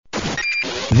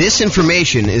This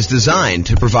information is designed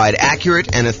to provide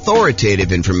accurate and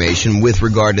authoritative information with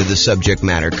regard to the subject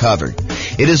matter covered.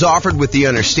 It is offered with the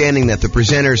understanding that the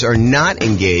presenters are not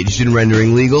engaged in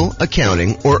rendering legal,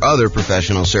 accounting, or other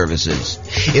professional services.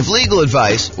 If legal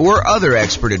advice or other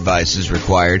expert advice is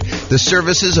required, the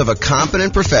services of a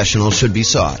competent professional should be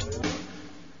sought.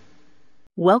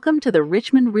 Welcome to the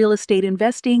Richmond Real Estate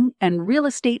Investing and Real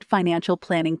Estate Financial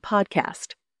Planning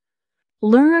Podcast.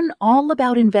 Learn all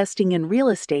about investing in real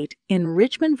estate in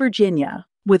Richmond, Virginia,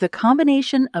 with a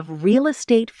combination of real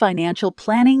estate financial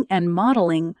planning and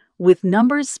modeling with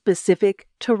numbers specific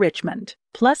to Richmond,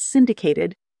 plus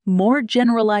syndicated, more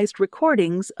generalized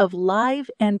recordings of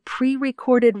live and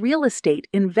pre-recorded real estate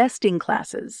investing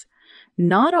classes,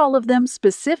 not all of them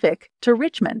specific to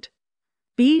Richmond.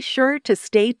 Be sure to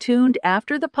stay tuned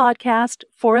after the podcast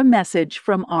for a message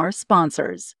from our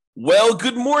sponsors. Well,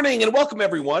 good morning and welcome,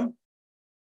 everyone.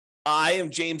 I am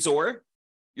James Orr,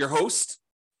 your host,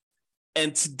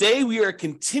 and today we are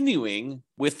continuing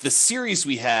with the series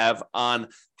we have on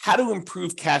how to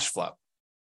improve cash flow.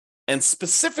 And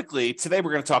specifically, today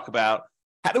we're going to talk about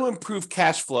how to improve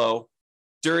cash flow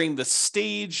during the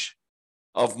stage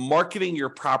of marketing your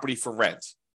property for rent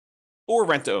or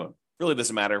rent to own. Really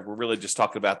doesn't matter. We're really just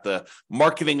talking about the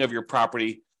marketing of your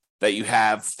property that you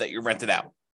have, that you're rented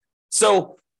out.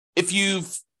 So if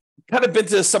you've kind of been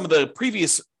to some of the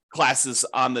previous classes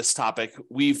on this topic,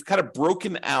 we've kind of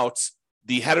broken out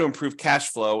the how to improve cash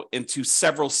flow into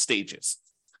several stages.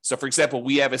 So for example,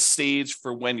 we have a stage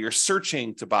for when you're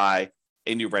searching to buy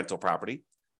a new rental property.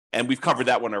 And we've covered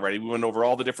that one already. We went over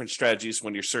all the different strategies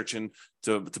when you're searching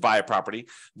to buy a property.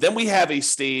 Then we have a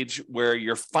stage where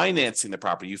you're financing the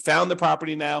property. You found the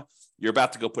property now, you're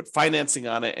about to go put financing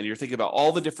on it, and you're thinking about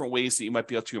all the different ways that you might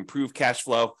be able to improve cash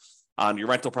flow on your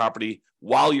rental property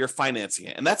while you're financing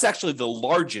it. And that's actually the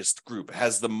largest group, it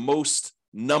has the most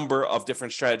number of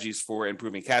different strategies for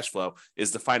improving cash flow,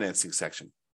 is the financing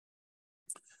section.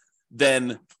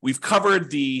 Then we've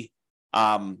covered the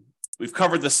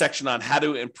section on how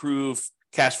to improve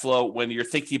cash flow when you're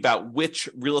thinking about which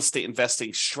real estate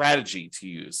investing strategy to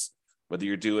use, whether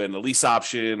you're doing a lease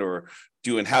option or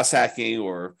doing house hacking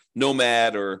or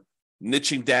nomad or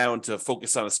niching down to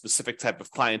focus on a specific type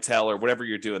of clientele or whatever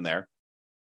you're doing there.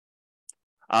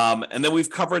 And then we've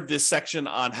covered this section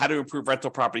on how to improve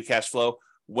rental property cash flow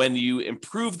when you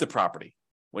improve the property,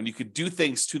 when you could do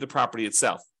things to the property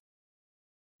itself.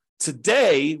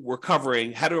 Today, we're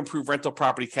covering how to improve rental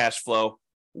property cash flow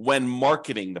when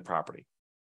marketing the property.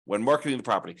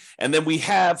 And then we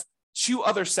have two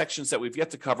other sections that we've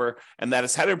yet to cover, and that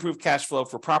is how to improve cash flow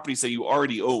for properties that you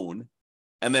already own,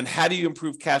 and then how do you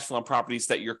improve cash flow on properties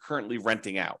that you're currently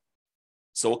renting out.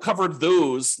 So we'll cover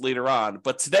those later on,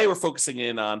 but today we're focusing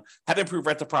in on how to improve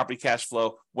rental property cash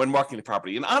flow when marketing the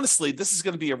property. And honestly, this is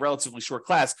going to be a relatively short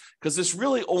class because there's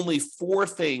really only 4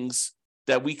 things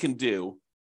that we can do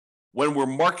when we're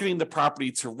marketing the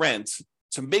property to rent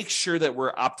to make sure that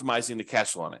we're optimizing the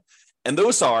cash flow on it. And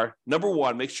those are, number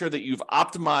 1, make sure that you've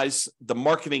optimized the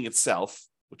marketing itself,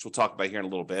 which we'll talk about here in a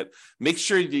little bit. Make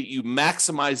sure that you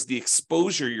maximize the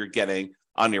exposure you're getting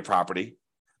on your property.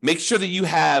 Make sure that you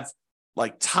have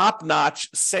like top-notch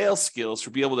sales skills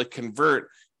for being able to convert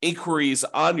inquiries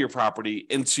on your property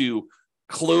into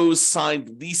closed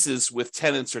signed leases with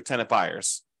tenants or tenant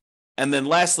buyers. And then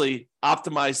lastly,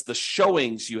 optimize the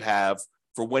showings you have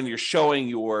for when you're showing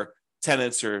your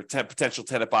tenants or potential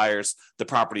tenant buyers the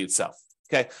property itself.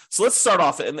 Okay, so let's start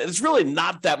off. And there's really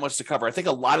not that much to cover. I think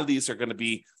a lot of these are going to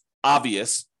be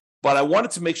obvious, but I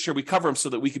wanted to make sure we cover them so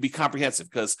that we could be comprehensive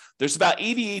because there's about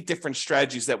 88 different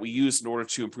strategies that we use in order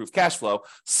to improve cash flow.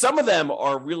 Some of them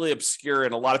are really obscure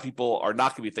and a lot of people are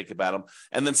not going to be thinking about them.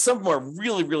 And then some of them are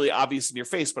really, really obvious in your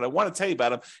face, but I want to tell you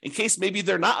about them in case maybe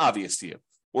they're not obvious to you.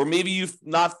 Or maybe you've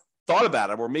not thought about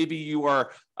them, or maybe you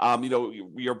are,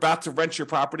 you're about to rent your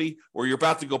property, or you're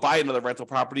about to go buy another rental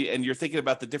property, and you're thinking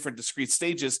about the different discrete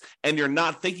stages, and you're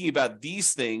not thinking about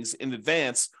these things in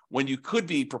advance when you could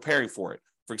be preparing for it.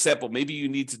 For example, maybe you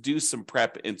need to do some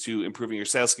prep into improving your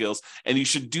sales skills, and you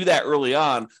should do that early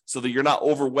on so that you're not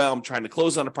overwhelmed trying to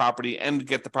close on a property and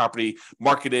get the property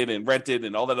marketed and rented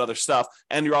and all that other stuff.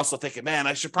 And you're also thinking, man,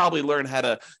 I should probably learn how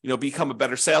to, become a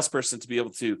better salesperson to be able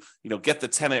to, get the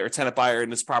tenant or tenant buyer in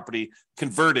this property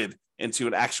converted into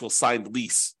an actual signed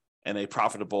lease and a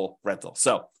profitable rental.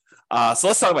 So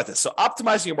let's talk about this. So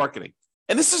optimizing your marketing.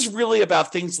 And this is really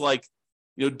about things like,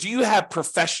 do you have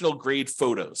professional grade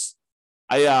photos?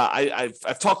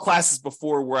 I've taught classes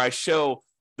before where I show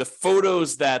the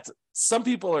photos that some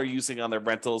people are using on their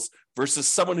rentals versus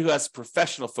someone who has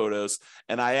professional photos.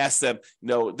 And I ask them,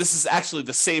 this is actually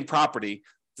the same property,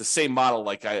 the same model.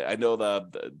 Like I know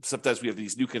sometimes we have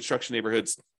these new construction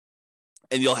neighborhoods,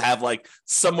 and you'll have like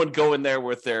someone go in there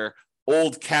with their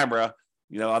old camera,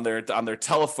 on their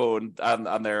telephone,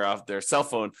 on their cell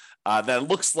phone, that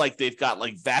looks like they've got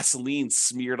like Vaseline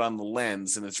smeared on the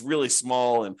lens, and it's really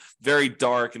small and very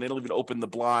dark, and they don't even open the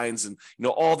blinds, and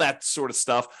all that sort of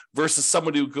stuff. Versus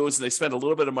someone who goes and they spend a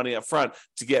little bit of money up front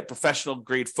to get professional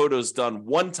grade photos done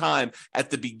one time at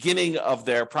the beginning of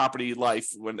their property life,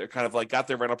 when they're kind of like got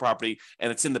their rental property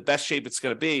and it's in the best shape it's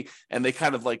going to be, and they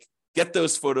kind of like get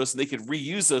those photos and they can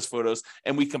reuse those photos,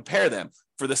 and we compare them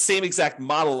for the same exact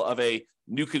model of a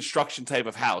new construction type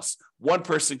of house. One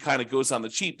person kind of goes on the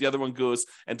cheap, the other one goes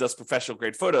and does professional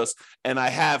grade photos. And I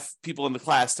have people in the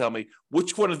class tell me,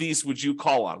 which one of these would you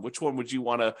call on? Which one would you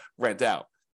want to rent out?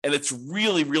 And it's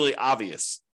really, really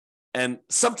obvious. And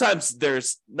sometimes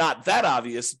there's not that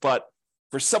obvious, but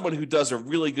for someone who does a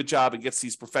really good job and gets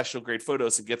these professional grade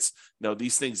photos and gets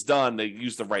these things done, they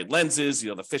use the right lenses, the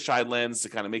fisheye lens to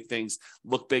kind of make things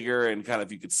look bigger, and kind of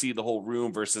you could see the whole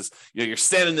room versus you're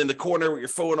standing in the corner with your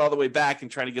phone all the way back and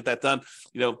trying to get that done.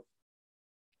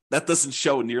 That doesn't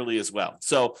show nearly as well.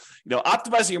 So,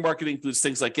 optimizing your marketing includes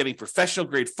things like getting professional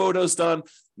grade photos done.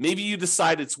 Maybe you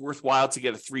decide it's worthwhile to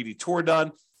get a 3D tour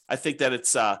done. I think that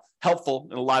it's helpful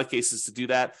in a lot of cases to do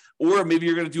that. Or maybe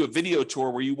you're going to do a video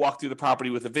tour where you walk through the property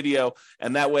with a video.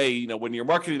 And that way, when you're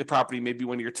marketing the property, maybe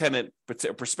when your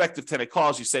prospective tenant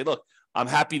calls, you say, look, I'm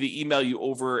happy to email you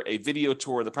over a video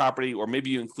tour of the property, or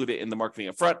maybe you include it in the marketing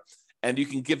up front, and you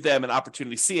can give them an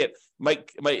opportunity to see it.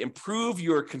 Might improve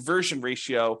your conversion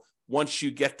ratio once you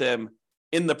get them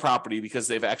in the property, because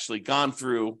they've actually gone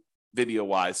through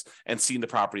video-wise and seen the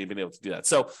property and been able to do that.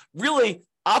 So really,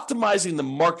 optimizing the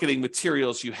marketing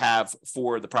materials you have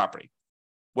for the property,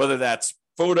 whether that's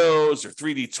photos or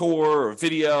 3D tour or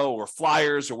video or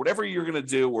flyers or whatever you're going to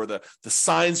do, or the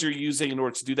signs you're using in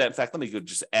order to do that. In fact, let me go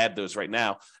just add those right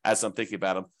now as I'm thinking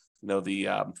about them.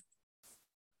 The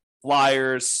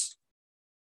flyers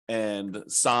and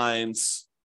signs,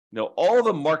 all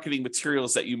the marketing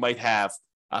materials that you might have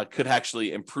could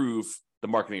actually improve the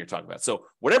marketing you're talking about. So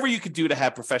whatever you could do to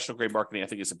have professional grade marketing, I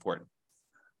think is important.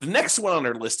 The next one on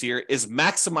our list here is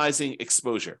maximizing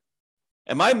exposure.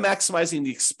 Am I maximizing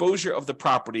the exposure of the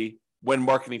property when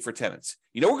marketing for tenants?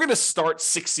 We're going to start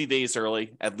 60 days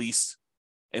early, at least,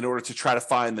 in order to try to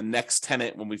find the next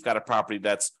tenant when we've got a property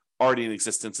that's already in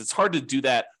existence. It's hard to do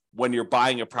that when you're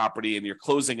buying a property and you're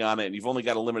closing on it, and you've only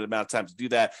got a limited amount of time to do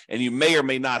that, and you may or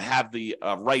may not have the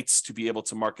rights to be able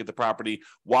to market the property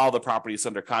while the property is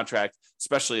under contract,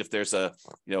 especially if there's a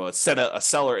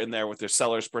seller in there with their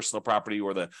seller's personal property,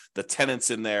 or the tenants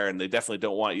in there, and they definitely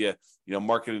don't want you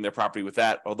marketing their property with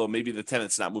that, although maybe the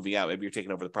tenant's not moving out, maybe you're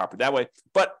taking over the property that way.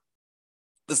 But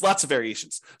there's lots of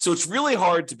variations. So it's really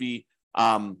hard to be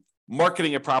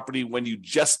marketing a property when you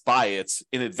just buy it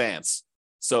in advance.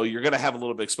 So you're going to have a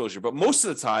little bit of exposure. But most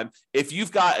of the time, if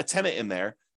you've got a tenant in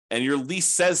there and your lease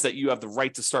says that you have the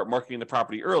right to start marketing the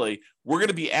property early, we're going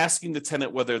to be asking the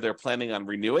tenant whether they're planning on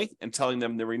renewing and telling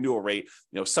them the renewal rate,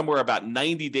 somewhere about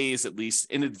 90 days at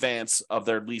least in advance of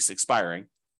their lease expiring.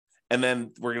 And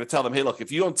then we're going to tell them, hey, look,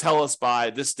 if you don't tell us by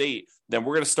this date, then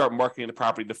we're going to start marketing the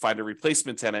property to find a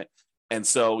replacement tenant. And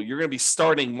so you're going to be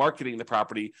starting marketing the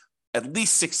property at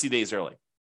least 60 days early.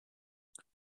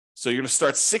 So you're going to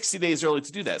start 60 days early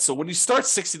to do that. So when you start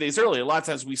 60 days early, a lot of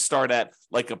times we start at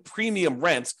like a premium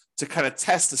rent to kind of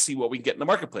test to see what we can get in the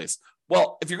marketplace.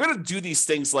 Well, if you're going to do these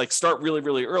things like start really,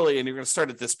 really early and you're going to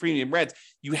start at this premium rent,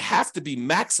 you have to be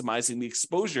maximizing the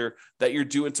exposure that you're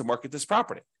doing to market this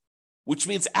property, which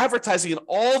means advertising in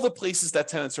all the places that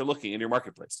tenants are looking in your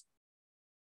marketplace.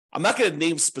 I'm not going to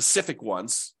name specific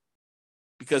ones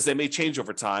because they may change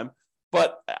over time.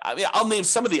 But I mean, I'll name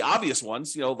some of the obvious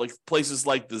ones, like places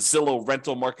like the Zillow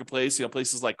rental marketplace,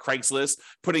 places like Craigslist,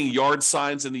 putting yard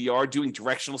signs in the yard, doing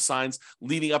directional signs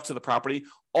leading up to the property,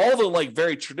 all the like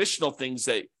very traditional things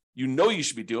that you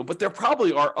should be doing. But there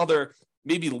probably are other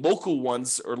maybe local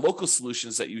ones or local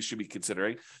solutions that you should be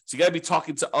considering. So you got to be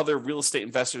talking to other real estate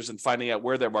investors and finding out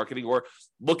where they're marketing, or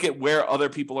look at where other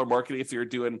people are marketing. If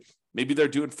maybe they're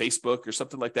doing Facebook or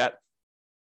something like that.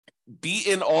 Be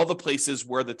in all the places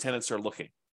where the tenants are looking.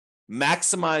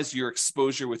 Maximize your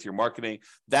exposure with your marketing.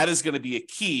 That is going to be a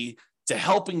key to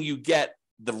helping you get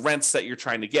the rents that you're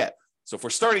trying to get. So if we're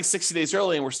starting 60 days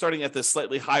early and we're starting at this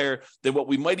slightly higher than what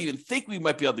we might even think we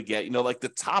might be able to get, like the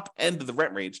top end of the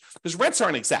rent range, because rents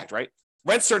aren't exact, right?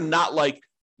 Rents are not like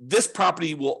this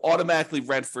property will automatically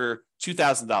rent for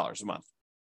 $2,000 a month.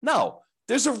 No,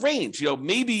 there's a range.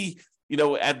 Maybe,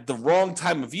 at the wrong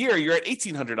time of year, you're at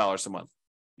 $1,800 a month.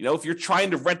 If you're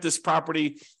trying to rent this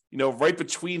property, right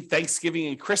between Thanksgiving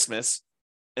and Christmas,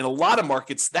 in a lot of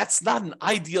markets, that's not an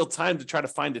ideal time to try to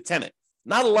find a tenant.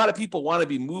 Not a lot of people want to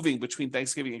be moving between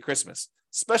Thanksgiving and Christmas,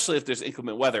 especially if there's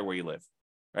inclement weather where you live,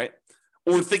 right?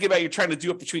 Or think about you're trying to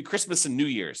do it between Christmas and New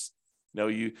Year's.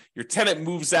 Your tenant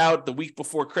moves out the week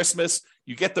before Christmas,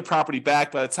 you get the property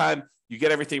back. By the time you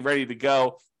get everything ready to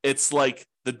go, it's like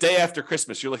the day after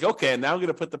Christmas. You're like, okay, now I'm going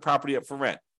to put the property up for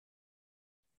rent.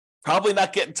 Probably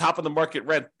not getting top of the market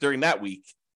rent during that week.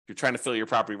 If you're trying to fill your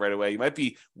property right away, you might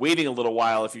be waiting a little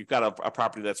while if you've got a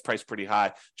property that's priced pretty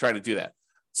high, trying to do that.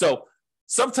 So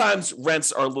sometimes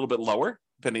rents are a little bit lower,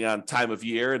 depending on time of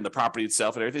year and the property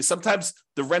itself and everything. Sometimes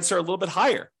the rents are a little bit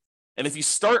higher. And if you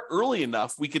start early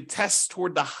enough, we could test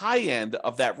toward the high end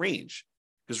of that range,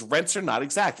 because rents are not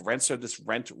exact. Rents are this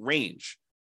rent range.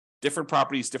 Different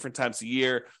properties, different times of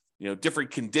year,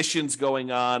 different conditions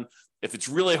going on. If it's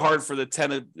really hard for the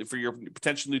tenant, for your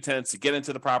potential new tenants to get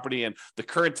into the property, and the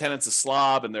current tenant's a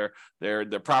slob, and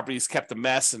their property's kept a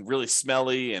mess and really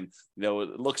smelly, and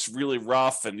it looks really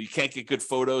rough, and you can't get good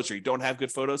photos, or you don't have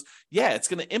good photos, it's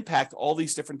going to impact all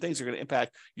these different things. Are going to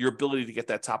impact your ability to get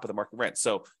that top of the market rent.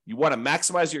 So you want to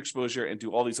maximize your exposure and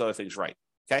do all these other things right.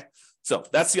 Okay, so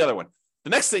that's the other one.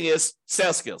 The next thing is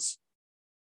sales skills.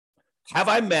 Have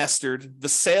I mastered the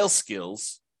sales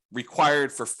skills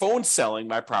required for phone selling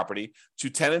my property to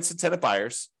tenants and tenant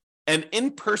buyers, and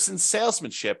in-person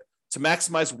salesmanship to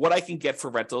maximize what I can get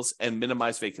for rentals and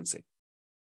minimize vacancy?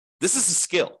 This is a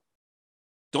skill.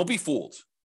 Don't be fooled.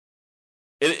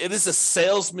 It is a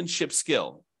salesmanship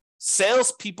skill.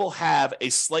 Salespeople have a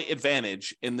slight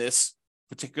advantage in this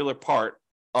particular part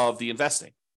of the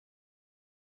investing,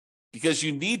 because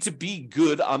you need to be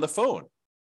good on the phone.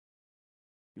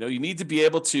 You need to be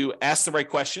able to ask the right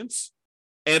questions,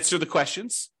 answer the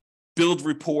questions, build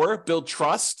rapport, build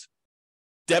trust,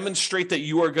 demonstrate that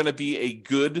you are going to be a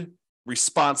good,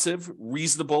 responsive,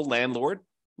 reasonable landlord,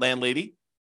 landlady.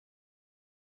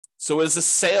 So it is a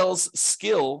sales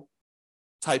skill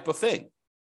type of thing.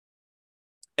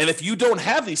 And if you don't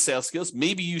have these sales skills,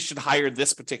 maybe you should hire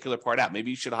this particular part out.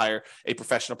 Maybe you should hire a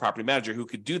professional property manager who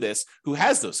could do this, who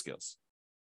has those skills.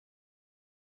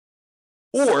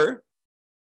 Or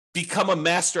become a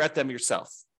master at them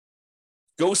yourself.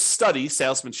 Go study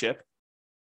salesmanship.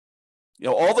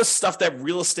 All the stuff that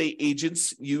real estate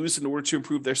agents use in order to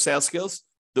improve their sales skills,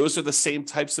 those are the same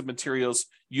types of materials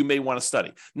you may want to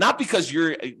study. Not because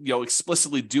you're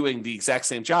explicitly doing the exact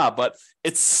same job, but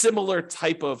it's similar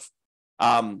type of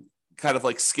kind of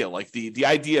like skill, like the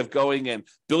idea of going and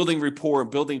building rapport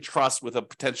and building trust with a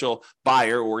potential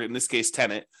buyer, or in this case,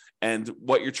 tenant, and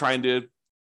what you're trying to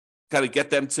kind of get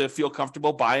them to feel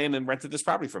comfortable buying and renting this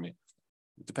property from you,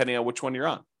 depending on which one you're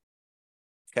on.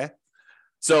 Okay.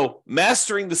 So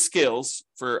mastering the skills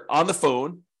for on the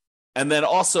phone, and then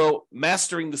also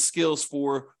mastering the skills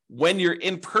for when you're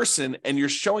in person and you're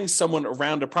showing someone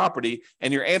around a property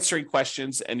and you're answering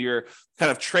questions and you're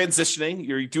kind of transitioning,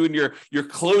 you're doing your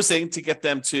closing to get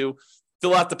them to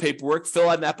fill out the paperwork, fill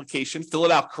out an application, fill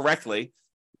it out correctly,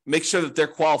 make sure that they're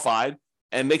qualified,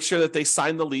 and make sure that they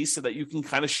sign the lease so that you can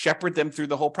kind of shepherd them through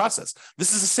the whole process.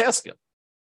 This is a sales skill.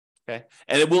 Okay.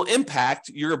 And it will impact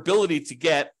your ability to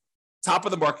get top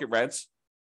of the market rent,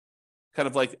 kind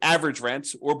of like average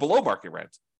rent, or below market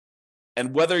rent.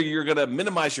 And whether you're going to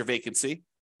minimize your vacancy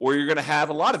or you're going to have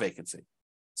a lot of vacancy.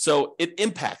 So it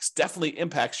definitely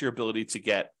impacts your ability to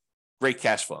get great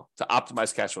cash flow, to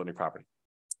optimize cash flow on your property.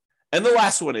 And the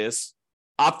last one is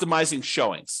optimizing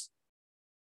showings.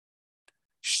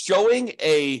 Showing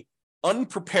a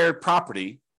unprepared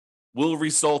property will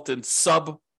result in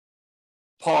subpar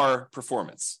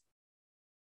performance.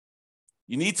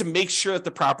 You need to make sure that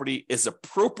the property is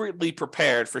appropriately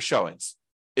prepared for showings.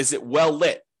 Is it well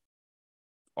lit?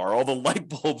 Are all the light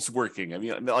bulbs working? I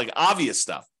mean, like obvious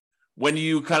stuff. When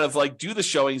you kind of like do the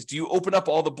showings, do you open up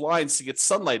all the blinds to get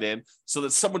sunlight in so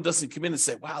that someone doesn't come in and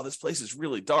say, wow, this place is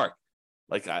really dark?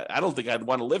 Like, I don't think I'd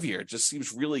want to live here. It just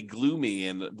seems really gloomy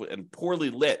and poorly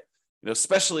lit,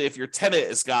 especially if your tenant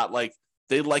has got like,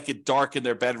 they like it dark in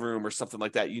their bedroom or something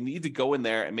like that. You need to go in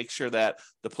there and make sure that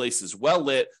the place is well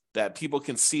lit, that people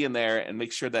can see in there, and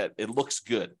make sure that it looks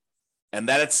good and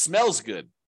that it smells good.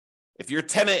 If your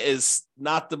tenant is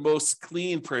not the most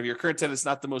clean, your current tenant is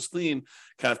not the most clean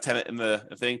kind of tenant in the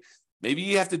thing, maybe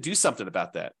you have to do something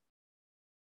about that.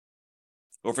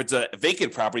 Or if it's a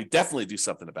vacant property, definitely do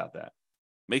something about that.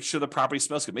 Make sure the property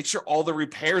smells good. Make sure all the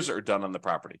repairs are done on the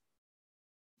property.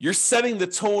 You're setting the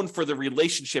tone for the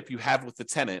relationship you have with the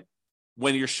tenant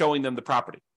when you're showing them the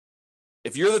property.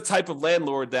 If you're the type of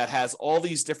landlord that has all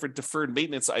these different deferred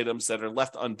maintenance items that are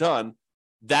left undone,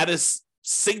 that is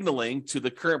signaling to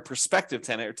the current prospective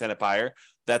tenant or tenant buyer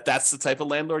that that's the type of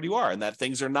landlord you are and that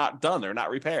things are not done, they're not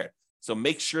repaired. So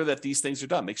make sure that these things are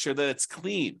done. Make sure that it's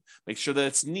clean. Make sure that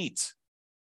it's neat.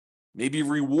 Maybe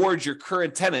reward your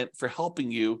current tenant for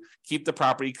helping you keep the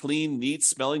property clean, neat,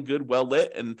 smelling good, well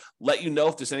lit, and let you know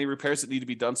if there's any repairs that need to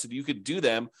be done so that you could do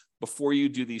them before you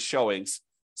do these showings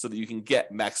so that you can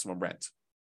get maximum rent.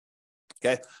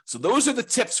 Okay, so those are the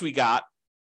tips we got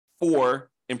for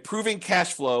improving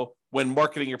cash flow when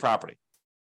marketing your property.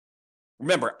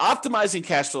 Remember, optimizing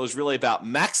cash flow is really about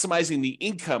maximizing the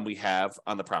income we have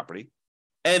on the property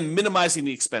and minimizing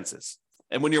the expenses.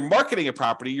 And when you're marketing a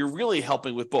property, you're really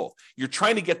helping with both. You're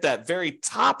trying to get that very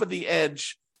top of the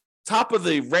edge, top of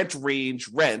the rent range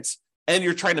rent, and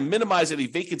you're trying to minimize any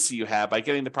vacancy you have by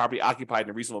getting the property occupied in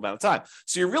a reasonable amount of time.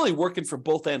 So you're really working for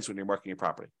both ends when you're marketing your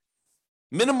property.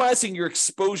 Minimizing your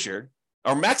exposure,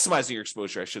 or maximizing your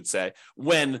exposure, I should say,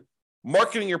 when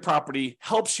marketing your property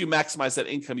helps you maximize that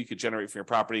income you could generate from your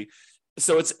property.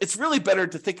 So it's really better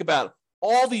to think about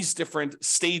all these different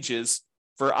stages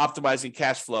for optimizing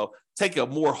cash flow. Take a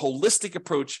more holistic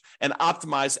approach and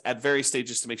optimize at various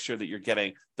stages to make sure that you're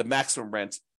getting the maximum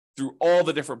rent through all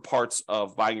the different parts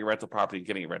of buying your rental property and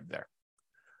getting it rented there.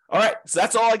 All right, so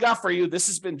that's all I got for you. This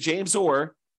has been James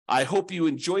Orr. I hope you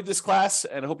enjoyed this class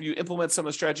and I hope you implement some of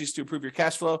the strategies to improve your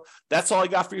cash flow. That's all I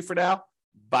got for you for now.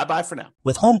 Bye-bye for now.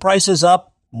 With home prices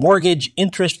up, mortgage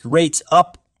interest rates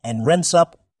up, and rents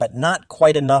up, but not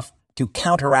quite enough to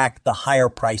counteract the higher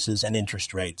prices and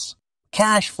interest rates,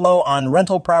 cash flow on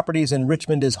rental properties in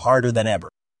Richmond is harder than ever.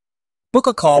 Book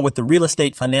a call with the Real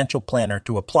Estate Financial Planner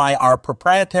to apply our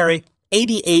proprietary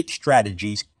 88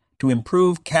 strategies to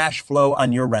improve cash flow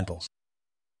on your rentals.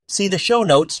 See the show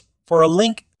notes for a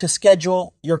link to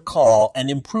schedule your call and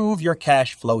improve your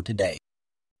cash flow today.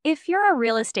 If you're a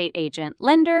real estate agent,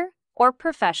 lender, or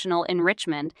professional in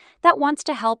Richmond that wants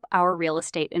to help our real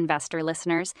estate investor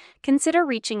listeners, consider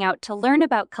reaching out to learn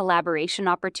about collaboration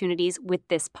opportunities with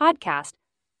this podcast.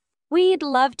 We'd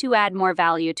love to add more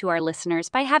value to our listeners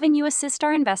by having you assist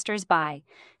our investors buy,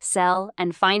 sell,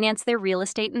 and finance their real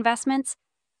estate investments.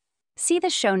 See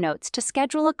the show notes to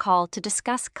schedule a call to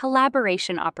discuss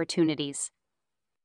collaboration opportunities.